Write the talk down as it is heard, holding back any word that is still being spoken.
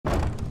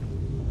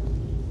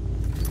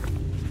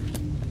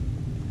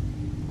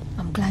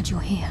glad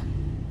you're here.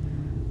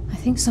 I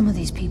think some of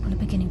these people are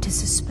beginning to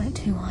suspect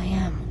who I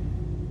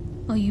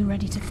am. Are you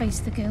ready to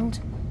face the Guild?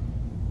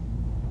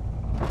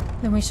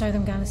 Then we show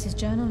them Gallus's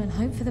journal and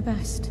hope for the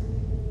best.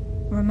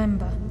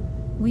 Remember,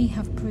 we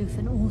have proof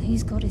and all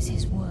he's got is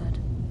his word.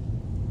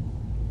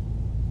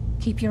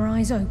 Keep your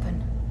eyes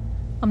open.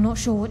 I'm not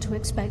sure what to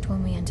expect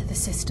when we enter the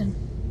cistern.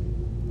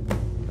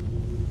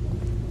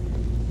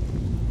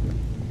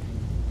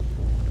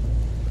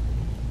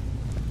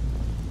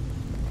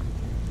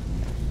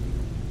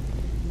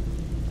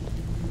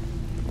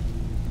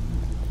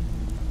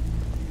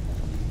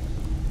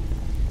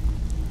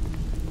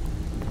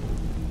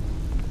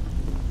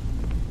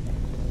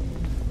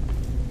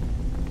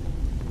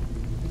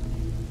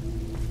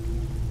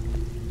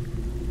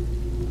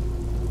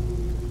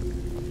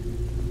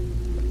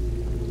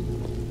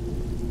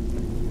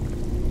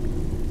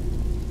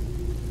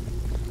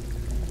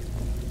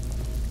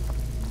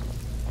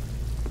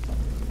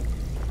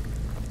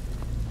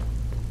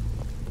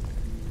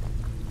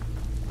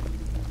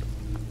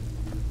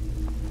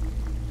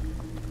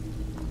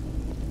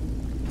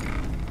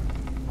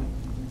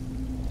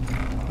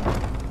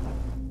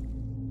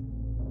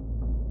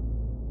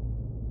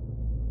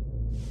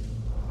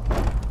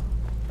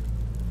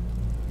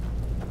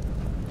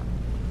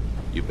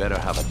 You better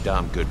have a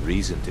damn good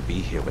reason to be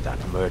here with that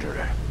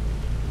murderer.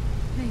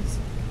 Please,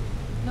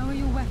 lower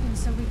your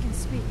weapons so we can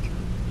speak.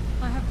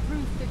 I have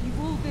proof that you've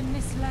all been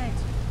misled.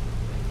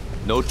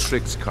 No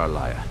tricks,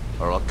 Karliah,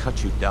 or I'll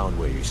cut you down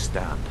where you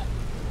stand.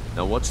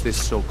 Now what's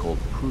this so-called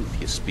proof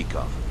you speak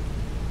of?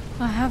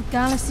 I have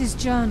Gallus's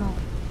journal.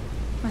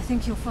 I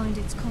think you'll find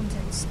its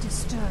contents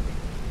disturbing.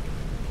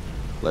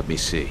 Let me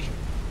see.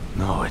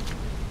 No, it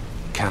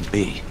can't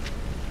be.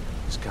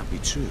 This can't be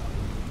true.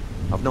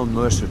 I've known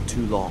Mercer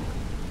too long.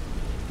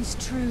 It's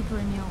true,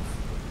 Brynjolf.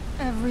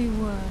 Every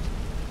word.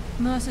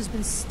 Mercer's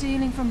been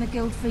stealing from the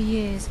Guild for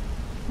years,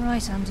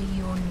 right under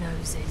your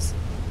noses.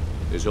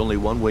 There's only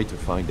one way to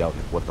find out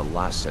if what the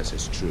lass says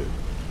is true.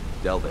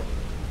 Delvin,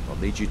 I'll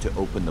need you to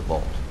open the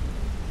vault.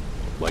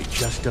 Wait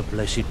just a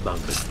blessed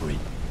moment, Bryn.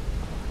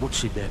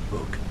 What's in that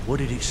book? What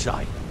did it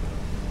say?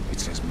 It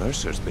says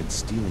Mercer's been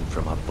stealing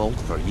from a vault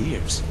for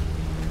years.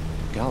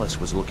 Gallus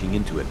was looking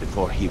into it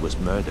before he was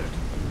murdered.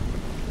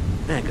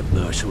 How can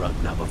Mercer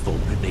open up a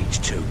vault that needs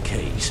 2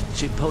 keys?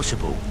 It's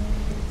impossible.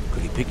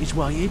 Could he pick his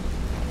way in?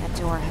 That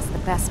door has the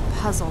best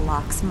puzzle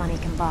locks money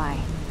can buy.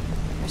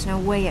 There's no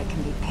way it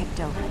can be picked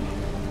open.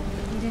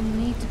 You didn't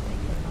need to pick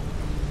it up.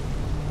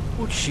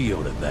 What's she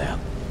on about?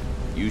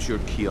 Use your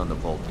key on the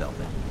vault,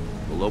 Delvin.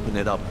 We'll open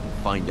it up and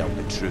find out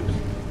the truth.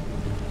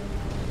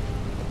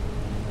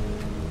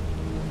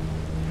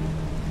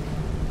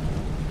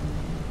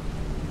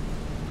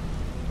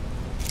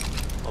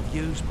 I've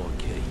used my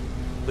key,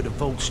 but the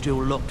vault's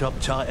still locked up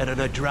tighter than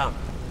a drum.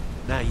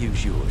 Now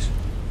use yours.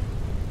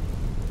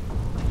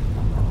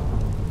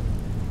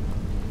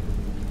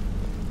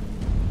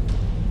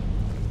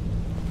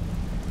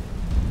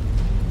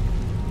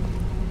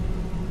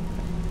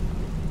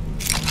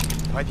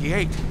 By the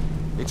 8.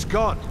 It's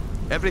gone.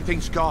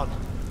 Everything's gone.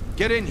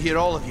 Get in here,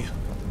 all of you.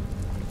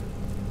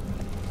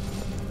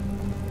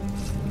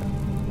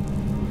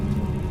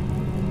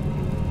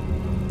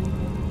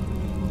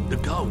 The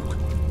gold,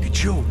 the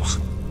jewels,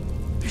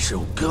 it's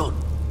all gone.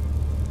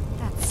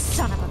 That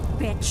son of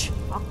a bitch!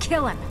 I'll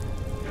kill him!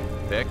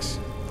 Vex,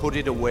 put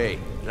it away,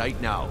 right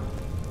now.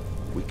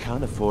 We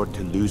can't afford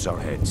to lose our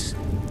heads.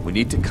 We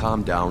need to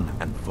calm down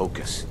and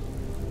focus.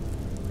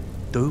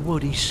 Do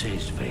what he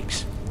says,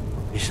 Vex.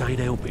 This ain't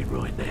helping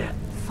right now.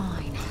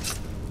 Fine.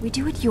 We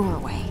do it your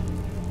way.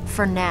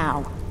 For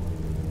now.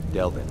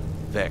 Delvin,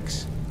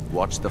 Vex,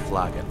 watch the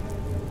flagon.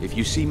 If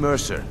you see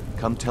Mercer,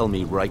 come tell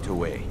me right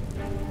away.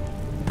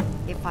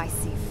 If I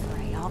see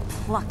Frey, I'll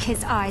pluck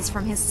his eyes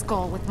from his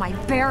skull with my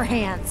bare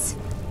hands.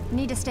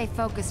 Need to stay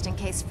focused in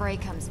case Frey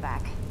comes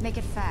back. Make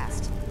it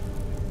fast.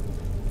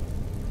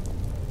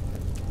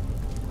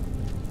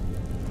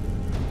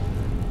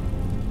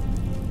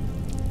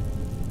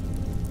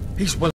 He's well.